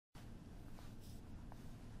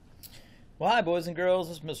Well, hi boys and girls,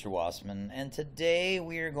 it's Mr. Wassman, and today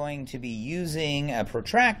we are going to be using a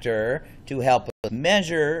protractor to help us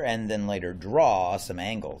measure and then later draw some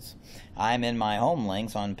angles. I'm in my home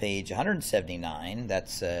links on page 179,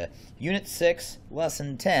 that's Unit 6,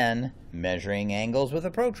 Lesson 10, Measuring Angles with a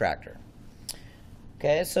Protractor.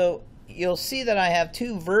 Okay, so you'll see that I have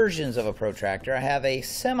two versions of a protractor. I have a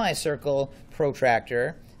semicircle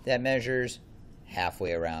protractor that measures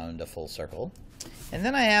halfway around a full circle. And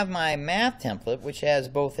then I have my math template, which has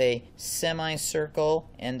both a semicircle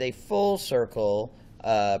and a full circle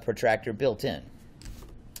protractor built in.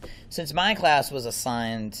 Since my class was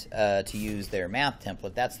assigned to use their math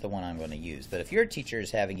template, that's the one I'm going to use. But if your teacher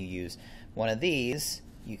is having you use one of these,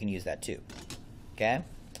 you can use that too. Okay?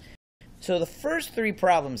 So the first three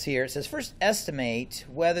problems here, it says first estimate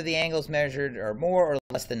whether the angles measured are more or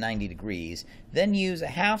less than 90 degrees, then use a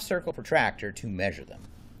half circle protractor to measure them.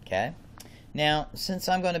 Okay? Now, since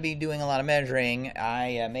I'm going to be doing a lot of measuring,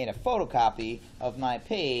 I made a photocopy of my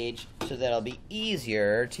page so that it'll be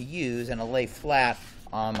easier to use and it'll lay flat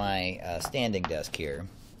on my standing desk here.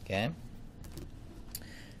 Okay?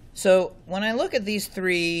 So, when I look at these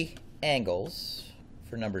three angles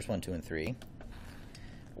for numbers 1, 2, and 3,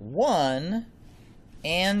 1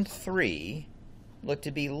 and 3 look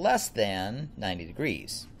to be less than 90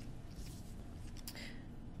 degrees.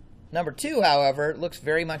 Number 2, however, looks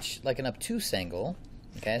very much like an obtuse angle.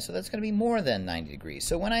 Okay, so that's going to be more than 90 degrees.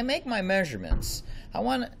 So when I make my measurements, I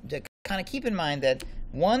want to kind of keep in mind that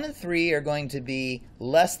 1 and 3 are going to be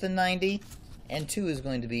less than 90, and 2 is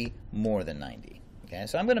going to be more than 90. Okay,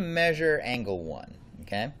 so I'm going to measure angle 1.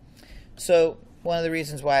 Okay, so one of the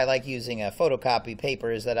reasons why I like using a photocopy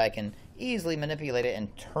paper is that I can easily manipulate it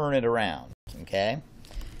and turn it around. Okay,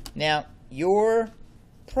 now your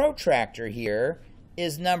protractor here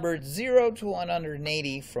is numbered 0 to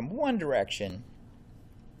 180 from one direction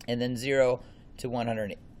and then 0 to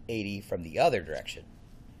 180 from the other direction.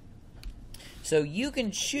 So you can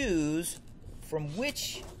choose from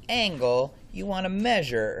which angle you want to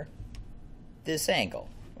measure this angle,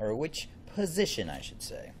 or which position I should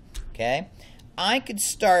say. Okay? I could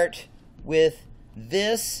start with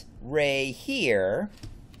this ray here,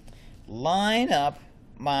 line up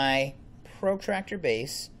my protractor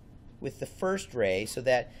base with the first ray so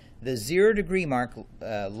that the 0 degree mark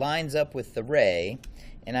lines up with the ray,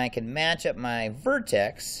 and I can match up my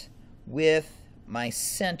vertex with my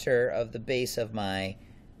center of the base of my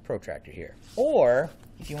protractor here. Or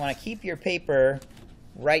if you want to keep your paper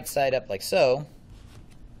right side up like so,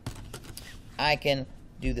 I can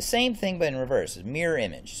do the same thing but in reverse, a mirror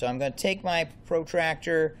image. So I'm going to take my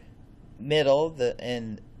protractor middle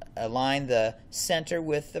and align the center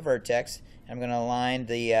with the vertex. I'm going to align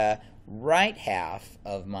the right half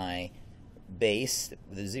of my base,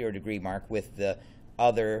 the 0 degree mark, with the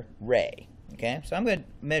other ray. Okay, so I'm going to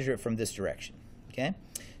measure it from this direction. Okay,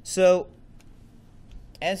 so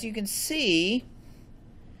as you can see,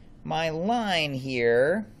 my line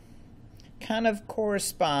here kind of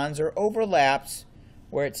corresponds or overlaps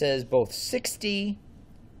where it says both 60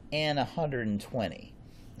 and 120.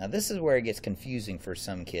 Now this is where it gets confusing for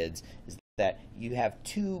some kids, is that you have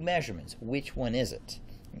two measurements. Which one is it?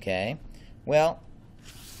 Okay, well,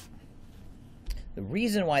 the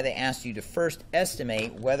reason why they asked you to first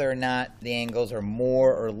estimate whether or not the angles are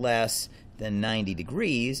more or less than 90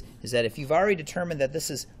 degrees is that if you've already determined that this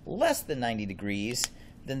is less than 90 degrees,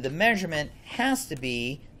 then the measurement has to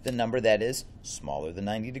be the number that is smaller than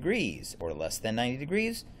 90 degrees, or less than 90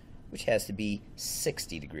 degrees, which has to be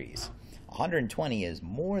 60 degrees. 120 is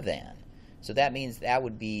more than. So that means that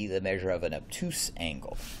would be the measure of an obtuse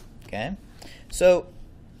angle. Okay? So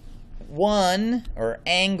 1, or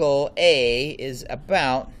angle A, is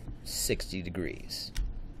about 60 degrees.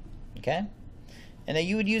 Okay? And then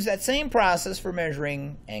you would use that same process for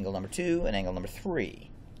measuring angle number 2 and angle number 3.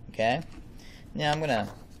 Okay? Now I'm going to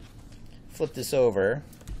flip this over,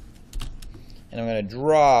 and I'm going to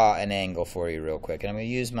draw an angle for you real quick. And I'm going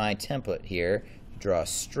to use my template here, draw a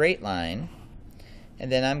straight line,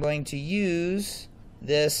 and then I'm going to use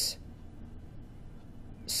this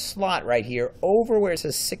slot right here over where it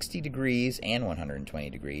says 60 degrees and 120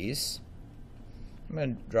 degrees. I'm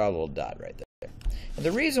going to draw a little dot right there. And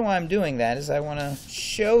the reason why I'm doing that is I want to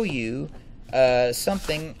show you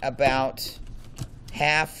something about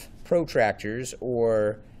half protractors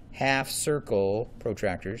or half circle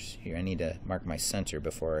protractors. Here, I need to mark my center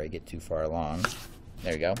before I get too far along.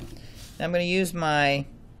 There we go. Now I'm going to use my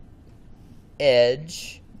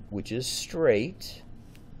edge, which is straight,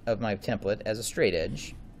 of my template as a straight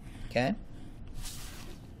edge. Okay?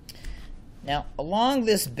 Now, along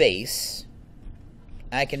this base,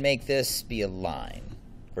 I can make this be a line,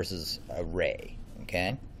 versus a ray,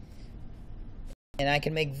 okay? And I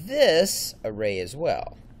can make this a ray as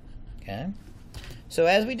well, okay? So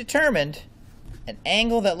as we determined, an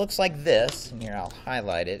angle that looks like this, and here I'll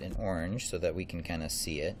highlight it in orange so that we can kind of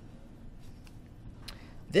see it.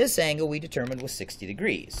 This angle we determined was 60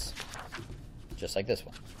 degrees, just like this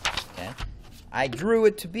one, okay? I drew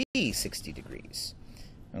it to be 60 degrees,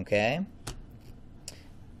 okay?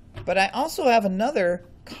 But I also have another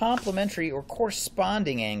complementary or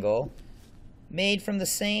corresponding angle made from the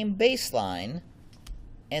same baseline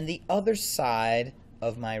and the other side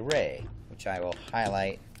of my ray, which I will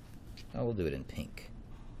highlight. Oh, we'll do it in pink.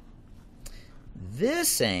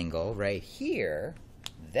 This angle right here,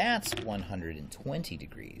 that's 120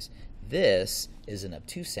 degrees. This is an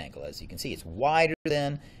obtuse angle. As you can see, it's wider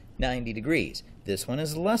than 90 degrees. This one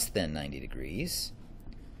is less than 90 degrees.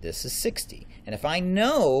 This is 60. And if I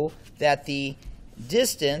know that the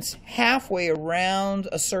distance halfway around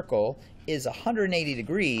a circle is 180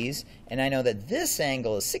 degrees, and I know that this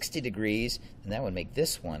angle is 60 degrees, then that would make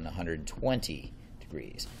this one 120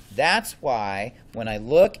 degrees. That's why when I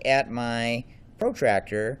look at my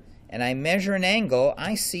protractor and I measure an angle,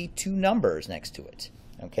 I see two numbers next to it.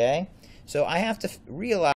 Okay? So I have to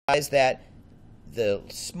realize that the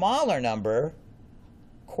smaller number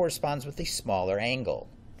corresponds with the smaller angle.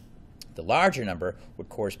 The larger number would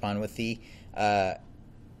correspond with the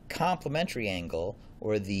complementary angle,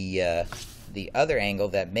 or the other angle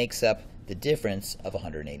that makes up the difference of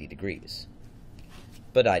 180 degrees.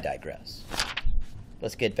 But I digress.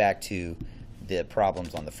 Let's get back to the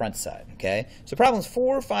problems on the front side, okay? So problems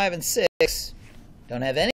 4, 5, and 6 don't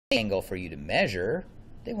have any angle for you to measure.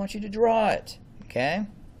 They want you to draw it, okay?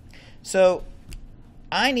 So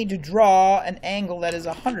I need to draw an angle that is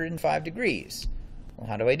 105 degrees. Well,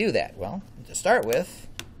 how do I do that? Well, to start with,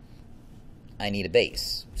 I need a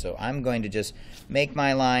base. So I'm going to just make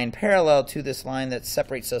my line parallel to this line that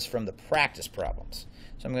separates us from the practice problems.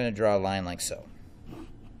 So I'm going to draw a line like so.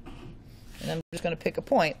 And I'm just going to pick a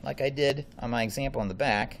point like I did on my example on the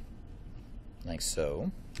back, like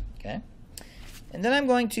so. Okay? And then I'm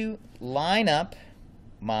going to line up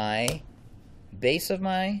my base of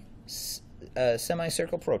my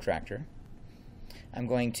semicircle protractor. I'm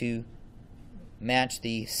going to match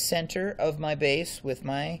the center of my base with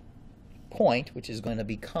my point, which is going to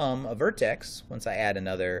become a vertex once I add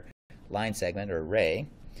another line segment or ray.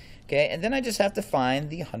 Okay, and then I just have to find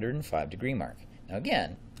the 105 degree mark. Now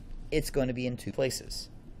again, it's going to be in two places.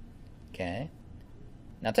 Okay,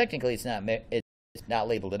 now technically it's not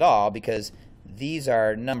labeled at all because these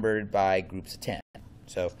are numbered by groups of 10.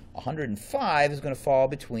 So 105 is going to fall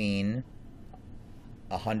between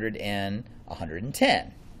 100 and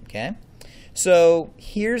 110. Okay, so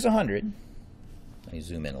here's 100. Let me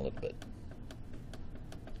zoom in a little bit.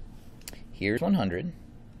 Here's 100.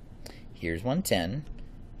 Here's 110.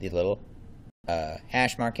 The little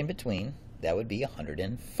hash mark in between, that would be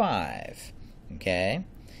 105. Okay?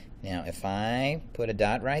 Now, if I put a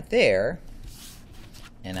dot right there,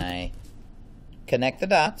 and I connect the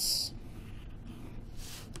dots,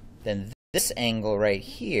 then this angle right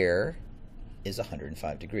here is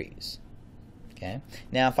 105 degrees. Okay?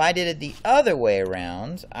 Now, if I did it the other way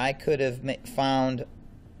around, I could have found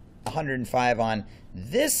 105 on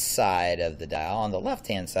this side of the dial, on the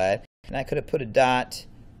left-hand side, and I could have put a dot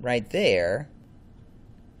right there,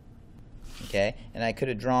 okay, and I could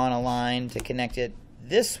have drawn a line to connect it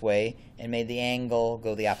this way and made the angle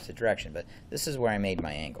go the opposite direction, but this is where I made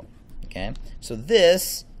my angle, okay? So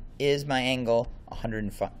this is my angle,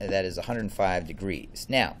 105, that is 105 degrees.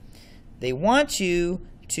 Now, they want you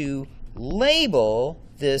to label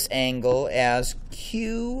this angle as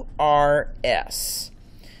QRS.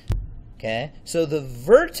 Okay, so the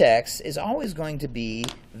vertex is always going to be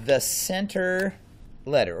the center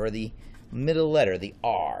letter, or the middle letter, the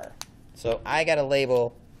R. So I got to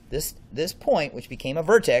label this point, which became a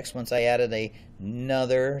vertex once I added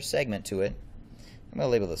another segment to it. I'm going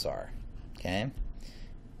to label this R. Okay,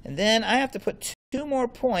 and then I have to put two more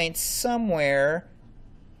points somewhere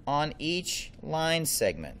on each line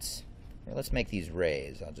segment. Here, let's make these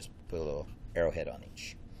rays. I'll just put a little arrowhead on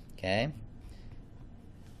each. Okay.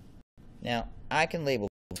 Now, I can label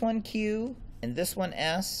this one Q and this one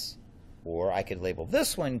S, or I could label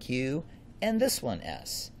this one Q and this one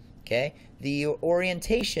S. Okay? The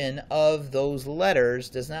orientation of those letters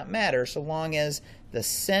does not matter so long as the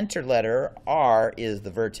center letter, R, is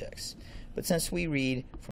the vertex. But since we read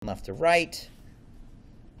from left to right,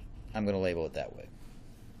 I'm going to label it that way.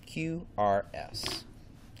 QRS.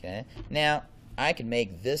 Okay? Now, I can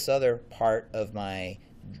make this other part of my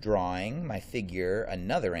drawing, my figure,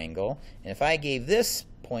 another angle, and if I gave this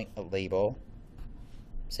point a label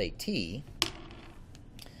say T,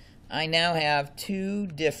 I now have two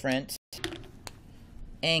different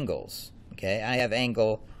angles. Okay, I have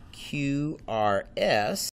angle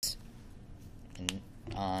QRS, and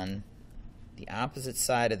on the opposite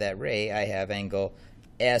side of that ray, I have angle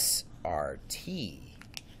SRT.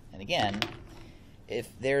 And again, if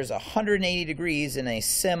there's 180 degrees in a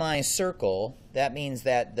semicircle, that means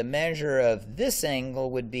that the measure of this angle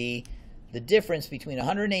would be the difference between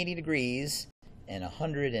 180 degrees and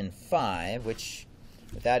 105, which,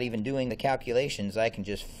 without even doing the calculations, I can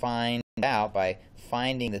just find out by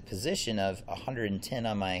finding the position of 110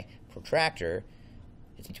 on my protractor.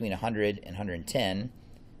 It's between 100 and 110.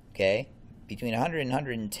 Okay? Between 100 and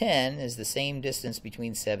 110 is the same distance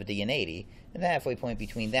between 70 and 80, and the halfway point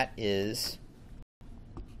between that is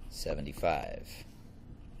 75.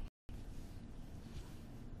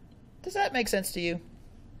 Does that make sense to you?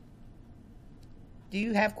 Do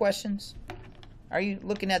you have questions? Are you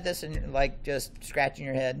looking at this and like just scratching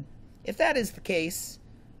your head? If that is the case,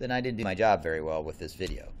 then I didn't do my job very well with this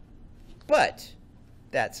video. But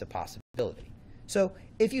that's a possibility. So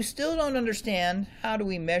if you still don't understand how do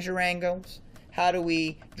we measure angles, how do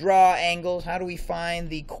we draw angles, how do we find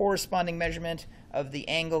the corresponding measurement of the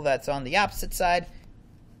angle that's on the opposite side,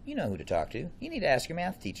 you know who to talk to. You need to ask your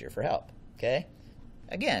math teacher for help, okay?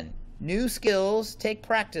 Again, new skills take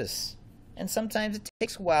practice, and sometimes it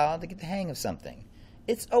takes a while to get the hang of something.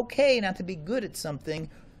 It's okay not to be good at something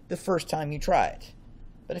the first time you try it.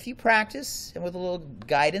 But if you practice, and with a little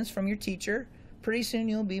guidance from your teacher, pretty soon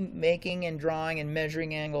you'll be making and drawing and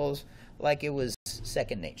measuring angles like it was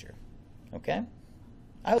second nature, okay?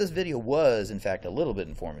 I hope this video was, in fact, a little bit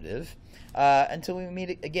informative. Until we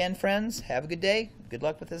meet again, friends, have a good day. Good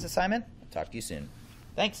luck with this assignment. Talk to you soon.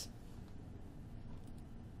 Thanks.